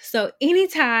asked. So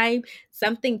anytime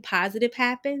something positive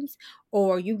happens,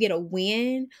 or you get a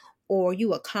win, or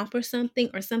you accomplish something,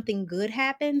 or something good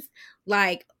happens,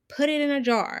 like, put it in a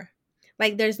jar.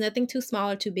 Like, there's nothing too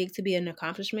small or too big to be an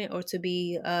accomplishment or to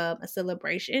be a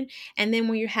celebration. And then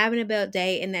when you're having a bad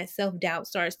day and that self-doubt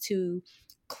starts to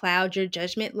cloud your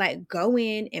judgment, like, go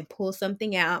in and pull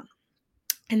something out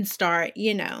and start,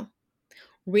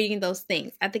 reading those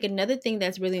things. I think another thing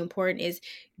that's really important is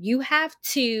you have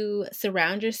to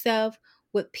surround yourself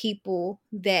with people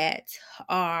that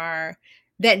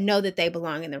know that they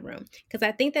belong in the room. Because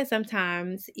I think that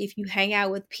sometimes if you hang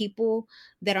out with people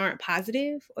that aren't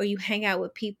positive, or you hang out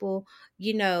with people,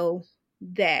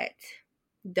 that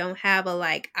don't have a,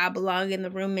 like, I belong in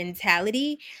the room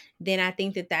mentality, then I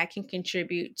think that that can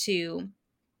contribute to,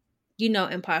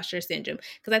 imposter syndrome.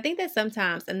 Because I think that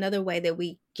sometimes another way that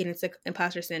we get into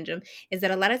imposter syndrome is that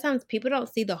a lot of times people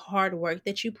don't see the hard work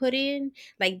that you put in,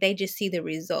 like, they just see the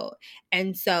result.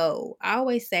 And so I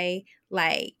always say,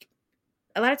 like,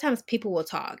 a lot of times people will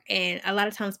talk, and a lot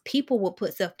of times people will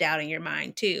put self-doubt in your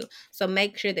mind too. So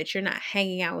make sure that you're not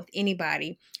hanging out with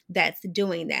anybody that's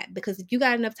doing that, because if you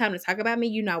got enough time to talk about me,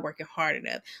 you're not working hard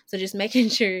enough. So just making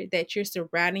sure that you're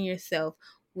surrounding yourself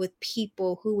with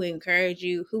people who encourage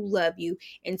you, who love you,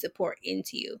 and support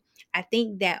into you. I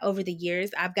think that over the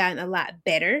years, I've gotten a lot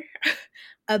better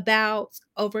about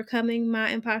overcoming my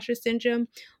imposter syndrome,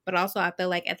 but also I feel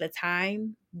like at the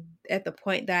time, at the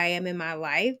point that I am in my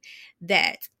life,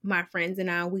 that my friends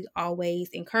and I, we always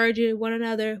encourage one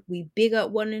another, we big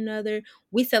up one another,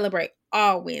 we celebrate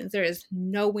all wins. There is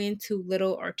no win too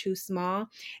little or too small.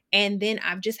 And then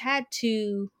I've just had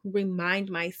to remind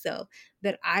myself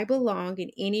that I belong in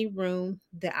any room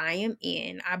that I am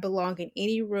in. I belong in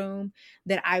any room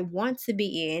that I want to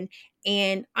be in.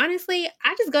 And honestly,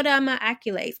 I just go down my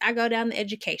accolades. I go down the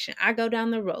education. I go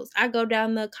down the roles. I go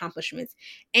down the accomplishments.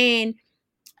 And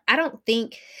I don't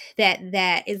think that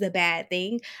that is a bad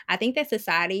thing. I think that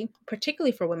society,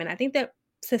 particularly for women, I think that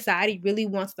society really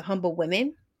wants to humble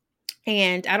women.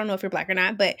 And I don't know if you're Black or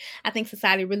not, but I think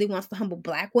society really wants to humble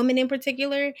Black women in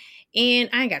particular. And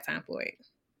I ain't got time for it.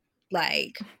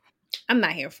 Like, I'm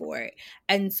not here for it.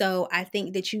 And so I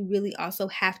think that you really also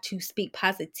have to speak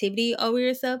positivity over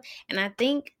yourself. And I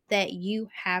think that you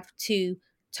have to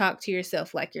talk to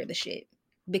yourself like you're the shit,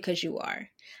 because you are.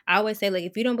 I always say, like,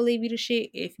 if you don't believe you the shit,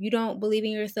 if you don't believe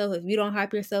in yourself, if you don't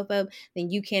hype yourself up,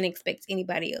 then you can't expect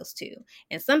anybody else to.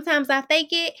 And sometimes I fake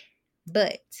it,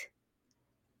 but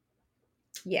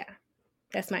yeah,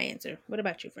 that's my answer. What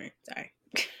about you, friend? Sorry.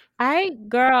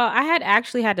 I had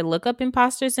actually had to look up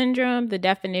imposter syndrome, the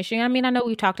definition. I mean, I know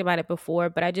we talked about it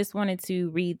before, but I just wanted to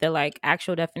read the like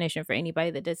actual definition for anybody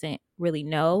that doesn't really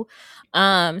know.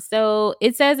 So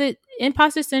it says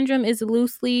imposter syndrome is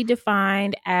loosely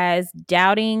defined as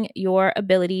doubting your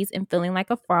abilities and feeling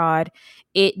like a fraud.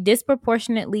 It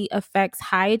disproportionately affects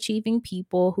high achieving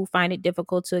people who find it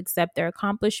difficult to accept their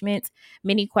accomplishments.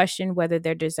 Many question whether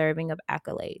they're deserving of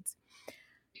accolades.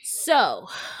 So,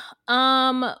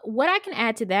 what I can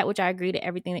add to that, which I agree to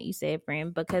everything that you said,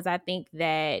 friend, because I think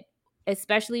that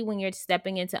especially when you're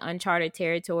stepping into uncharted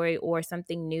territory or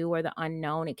something new or the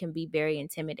unknown, it can be very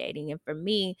intimidating. And for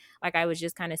me, like I was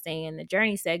just kind of saying in the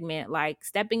journey segment, like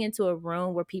stepping into a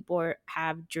room where people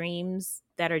have dreams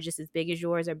that are just as big as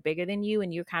yours or bigger than you,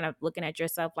 and you're kind of looking at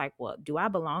yourself like, well, do I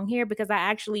belong here? Because I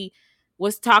actually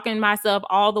was talking to myself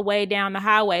all the way down the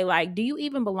highway like, do you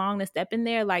even belong to step in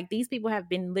there? Like, these people have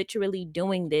been literally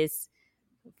doing this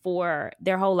for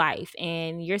their whole life,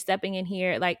 and you're stepping in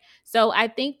here like, so I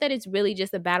think that it's really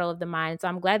just a battle of the mind. So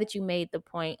I'm glad that you made the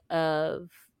point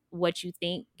of what you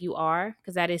think you are,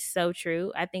 because that is so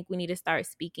true. I think we need to start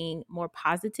speaking more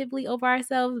positively over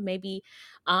ourselves. Maybe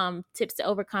tips to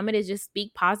overcome it is just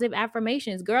speak positive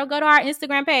affirmations. Girl, go to our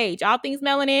Instagram page, all things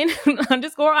melanin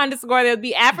 __. There'll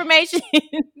be affirmations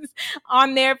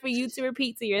on there for you to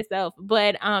repeat to yourself.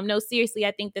 But no, seriously,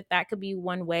 I think that that could be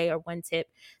one way or one tip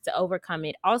to overcome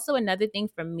it. Also, another thing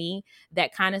for me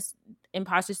that kind of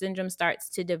imposter syndrome starts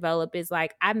to develop is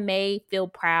like, I may feel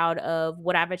proud of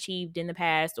what I've achieved in the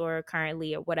past or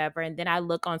currently or whatever, and then I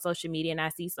look on social media and I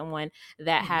see someone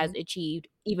that has achieved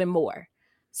even more.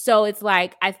 So it's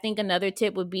like, I think another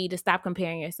tip would be to stop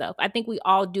comparing yourself. I think we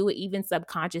all do it even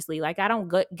subconsciously. Like, I don't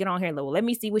get on here, let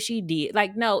me see what she did.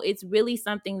 Like, no, it's really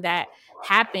something that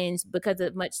happens because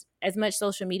of as much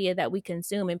social media that we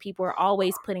consume, and people are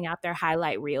always putting out their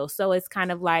highlight reel. So it's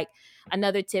kind of like,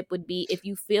 another tip would be, if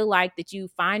you feel like that you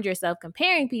find yourself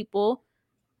comparing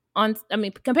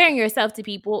yourself to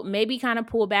people, maybe kind of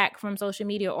pull back from social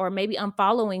media, or maybe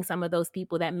unfollowing some of those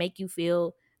people that make you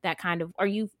feel that kind of, or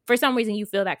you, for some reason, you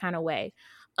feel that kind of way.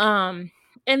 And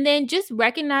then just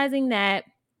recognizing that,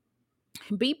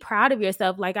 be proud of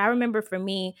yourself. Like, I remember for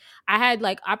me, I had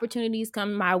like opportunities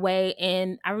come my way,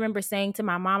 and I remember saying to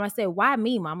my mom, I said, why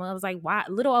me, mama? I was like, why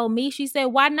little old me? She said,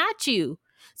 why not you?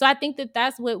 So I think that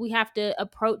that's what we have to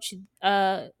approach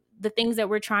the things that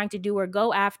we're trying to do or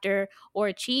go after or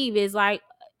achieve, is like,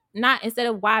 not, instead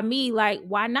of why me, like,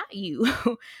 why not you?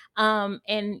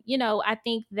 And I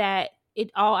think that it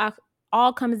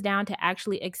all comes down to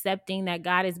actually accepting that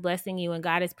God is blessing you and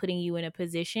God is putting you in a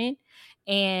position,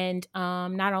 and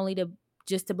not only to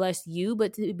just to bless you,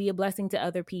 but to be a blessing to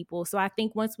other people. So I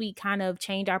think once we kind of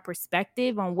change our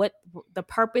perspective on what the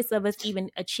purpose of us even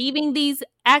achieving these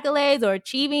accolades or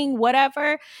achieving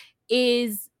whatever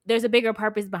is, there's a bigger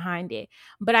purpose behind it.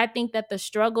 But I think that the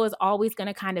struggle is always going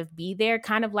to kind of be there,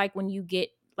 kind of like when you get,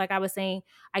 like I was saying,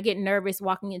 I get nervous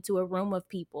walking into a room of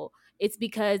people. It's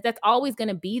because that's always going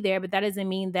to be there, but that doesn't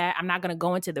mean that I'm not going to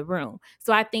go into the room.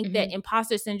 So I think that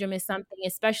imposter syndrome is something,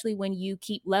 especially when you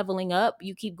keep leveling up,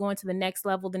 you keep going to the next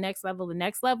level, the next level, the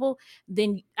next level,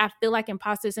 then I feel like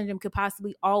imposter syndrome could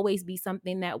possibly always be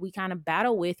something that we kind of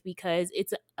battle with, because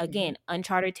it's, again,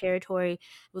 uncharted territory. It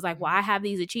was like, well, I have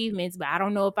these achievements, but I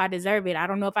don't know if I deserve it. I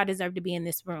don't know if I deserve to be in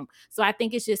this room. So I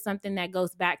think it's just something that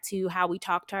goes back to how we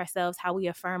talk to ourselves, how we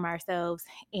affirm ourselves.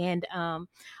 And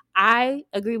I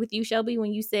agree with you, Shelby,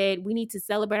 when you said we need to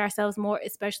celebrate ourselves more,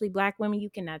 especially Black women. You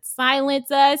cannot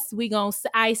silence us.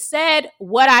 I said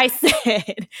what I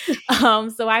said.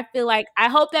 So I feel like, I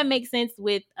hope that makes sense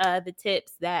with the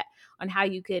tips that on how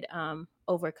you could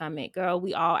overcome it. Girl,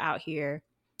 we all out here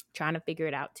trying to figure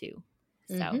it out too.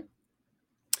 So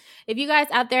if you guys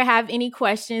out there have any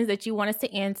questions that you want us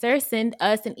to answer, send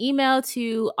us an email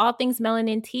to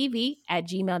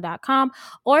allthingsmelanintv@gmail.com,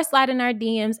 or slide in our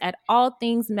DMs at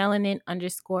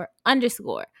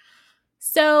allthingsmelanin__.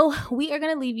 So we are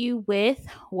going to leave you with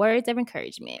words of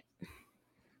encouragement.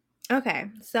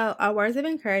 Okay, so our words of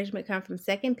encouragement come from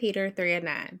 2 Peter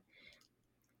 3:9.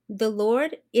 The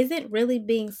Lord isn't really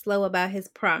being slow about his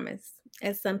promise,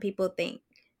 as some people think.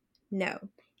 No,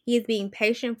 he is being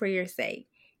patient for your sake.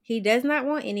 He does not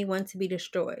want anyone to be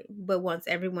destroyed, but wants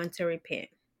everyone to repent.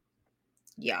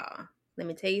 Y'all, let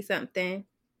me tell you something.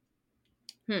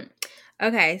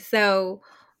 Okay, so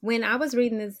when I was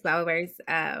reading this Bible verse,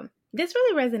 this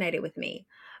really resonated with me.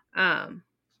 I've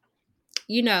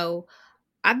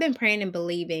been praying and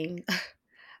believing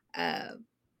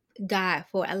God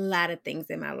for a lot of things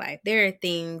in my life. There are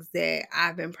things that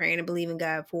I've been praying and believing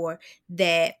God for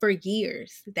that for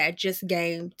years that just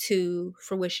came to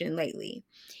fruition lately.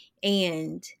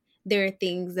 And there are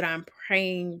things that I'm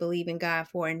praying, believing God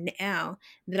for now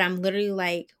that I'm literally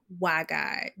like, why,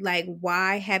 God? Like,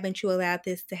 why haven't you allowed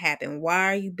this to happen?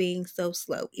 Why are you being so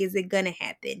slow? Is it going to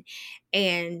happen?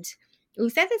 And we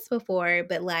said this before,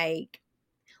 but like,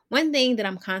 one thing that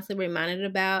I'm constantly reminded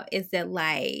about is that,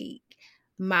 like,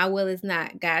 my will is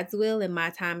not God's will and my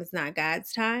time is not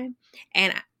God's time.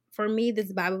 And for me,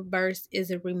 this Bible verse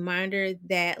is a reminder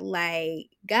that, like,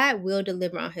 God will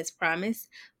deliver on his promise,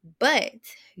 but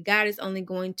God is only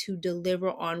going to deliver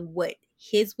on what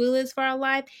his will is for our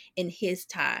life in his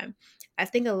time. I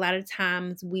think a lot of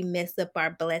times we mess up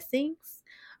our blessings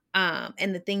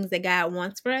and the things that God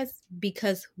wants for us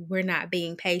because we're not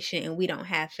being patient and we don't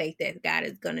have faith that God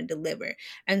is going to deliver.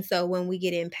 And so when we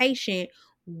get impatient,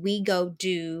 we go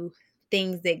do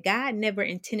things that God never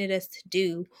intended us to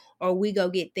do, or we go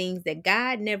get things that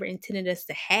God never intended us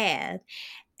to have,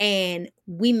 and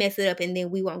we mess it up and then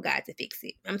we want God to fix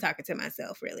it. I'm talking to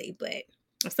myself really, but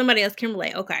if somebody else can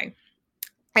relate, okay.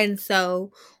 And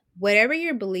so, whatever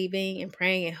you're believing and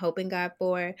praying and hoping God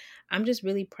for, I'm just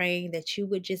really praying that you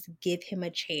would just give him a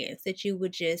chance, that you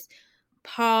would just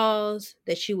pause,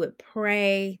 that you would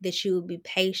pray, that you would be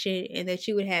patient, and that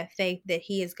you would have faith that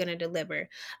he is going to deliver.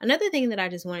 Another thing that I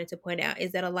just wanted to point out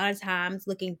is that a lot of times,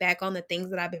 looking back on the things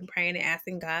that I've been praying and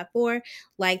asking God for,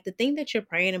 like the thing that you're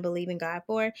praying and believing God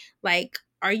for, like,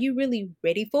 are you really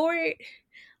ready for it?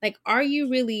 Like, are you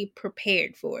really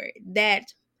prepared for it?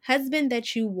 That husband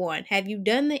that you want, have you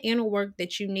done the inner work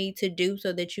that you need to do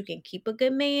so that you can keep a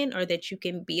good man, or that you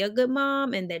can be a good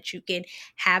mom, and that you can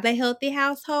have a healthy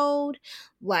household?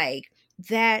 Like,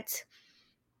 that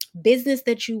business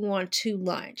that you want to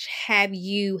launch, have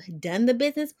you done the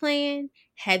business plan?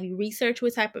 Have you researched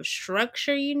what type of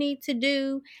structure you need to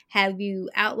do? Have you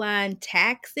outlined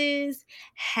taxes?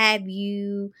 Have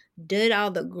you did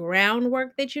all the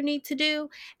groundwork that you need to do?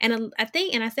 And I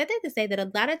think, and I said that to say that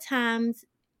a lot of times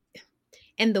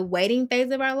in the waiting phase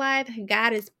of our life,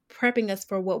 God is prepping us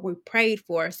for what we prayed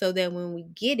for so that when we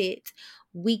get it,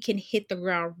 we can hit the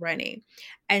ground running.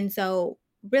 And so,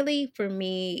 really, for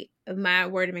me, my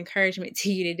word of encouragement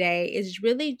to you today is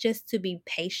really just to be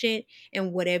patient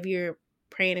in whatever you're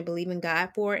praying and believing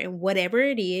God for, and whatever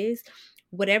it is.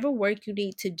 Whatever work you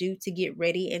need to do to get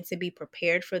ready and to be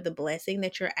prepared for the blessing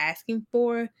that you're asking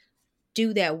for,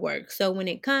 do that work. So when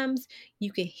it comes,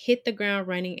 you can hit the ground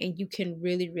running and you can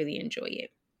really, really enjoy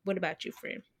it. What about you,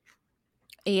 friend?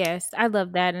 Yes, I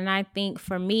love that. And I think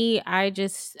for me,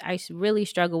 really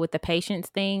struggle with the patience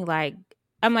thing. Like,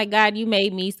 I'm like, God, you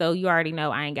made me, so you already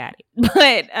know I ain't got it.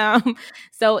 But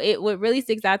so it what really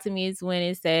sticks out to me is when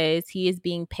it says he is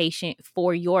being patient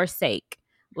for your sake.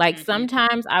 Like, Mm-hmm.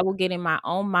 sometimes I will get in my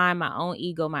own mind, my own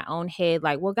ego, my own head,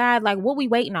 like, well, God, like, what we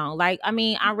waiting on? Like, I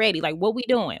mean, I'm ready. Like, what we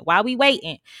doing? Why we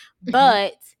waiting? Mm-hmm.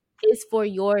 But it's for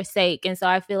your sake. And so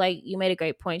I feel like you made a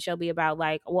great point, Shelby, about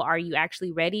like, well, are you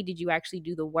actually ready? Did you actually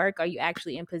do the work? Are you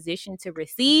actually in position to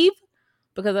receive?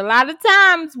 Because a lot of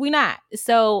times we not.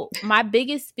 So my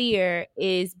biggest fear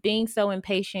is being so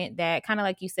impatient that, kind of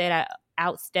like you said, I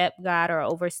outstep God or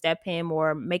overstep him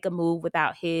or make a move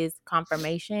without his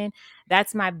confirmation.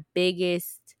 That's my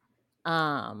biggest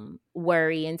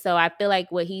worry. And so I feel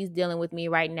like what he's dealing with me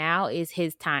right now is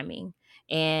his timing.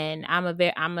 And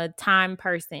I'm a time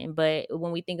person, but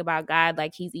when we think about God,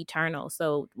 like, he's eternal.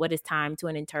 So what is time to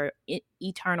an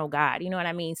eternal God? You know what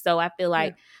I mean? So I feel Yeah.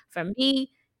 like for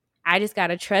me, I just got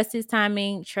to trust his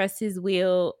timing, trust his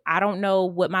will. I don't know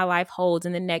what my life holds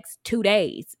in the next 2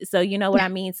 days. So you know what I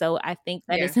mean? So I think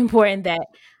that Yeah. it's important that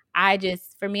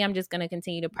for me, I'm just going to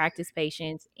continue to practice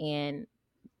patience and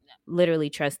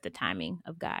literally trust the timing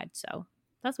of God. So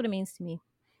that's what it means to me.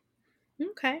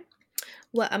 Okay.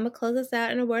 Well, I'm going to close us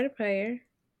out in a word of prayer.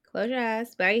 Close your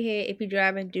eyes, bow your head. If you're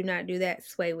driving, do not do that.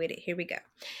 Sway with it. Here we go.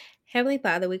 Heavenly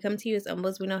Father, we come to you as humble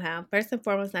as we know how. First and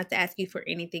foremost, not to ask you for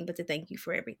anything, but to thank you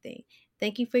for everything.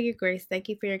 Thank you for your grace. Thank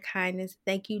you for your kindness.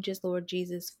 Thank you, just Lord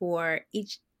Jesus, for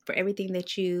everything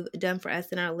that you've done for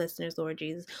us and our listeners, Lord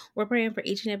Jesus. We're praying for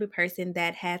each and every person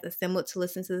that has assembled to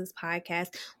listen to this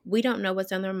podcast. We don't know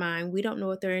what's on their mind. We don't know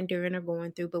what they're enduring or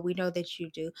going through, but we know that you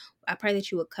do. I pray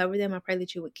that you would cover them. I pray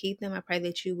that you would keep them. I pray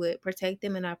that you would protect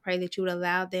them. And I pray that you would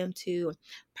allow them to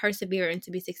persevere and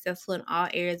to be successful in all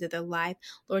areas of their life.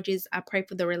 Lord Jesus, I pray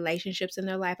for the relationships in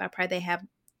their life. I pray they have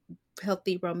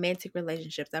healthy romantic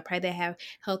relationships. I pray they have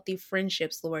healthy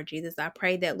friendships, Lord Jesus. I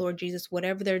pray that, Lord Jesus,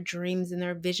 whatever their dreams and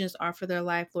their visions are for their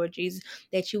life, Lord Jesus,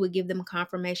 that you would give them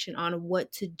confirmation on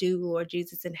what to do, Lord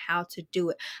Jesus, and how to do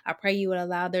it. I pray you would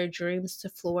allow their dreams to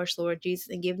flourish, Lord Jesus,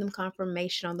 and give them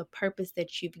confirmation on the purpose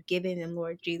that you've given them,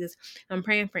 Lord Jesus. I'm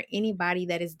praying for anybody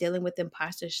that is dealing with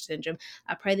imposter syndrome.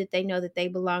 I pray that they know that they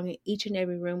belong in each and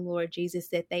every room, Lord Jesus,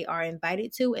 that they are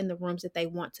invited to, in the rooms that they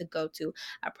want to go to.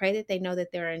 I pray that they know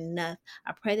that they're enough.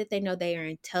 I pray that they know they are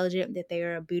intelligent, that they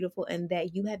are beautiful, and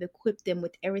that you have equipped them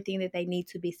with everything that they need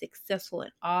to be successful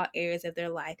in all areas of their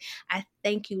life. I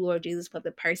thank you, Lord Jesus, for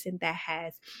the person that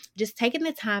has just taken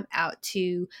the time out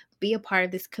to be a part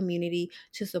of this community,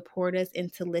 to support us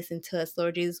and to listen to us,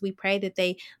 Lord Jesus. We pray that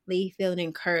they leave feeling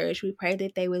encouraged. We pray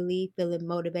that they will leave feeling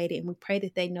motivated. And we pray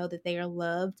that they know that they are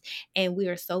loved. And we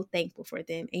are so thankful for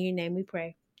them. In your name we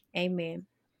pray. Amen.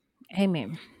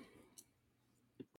 Amen.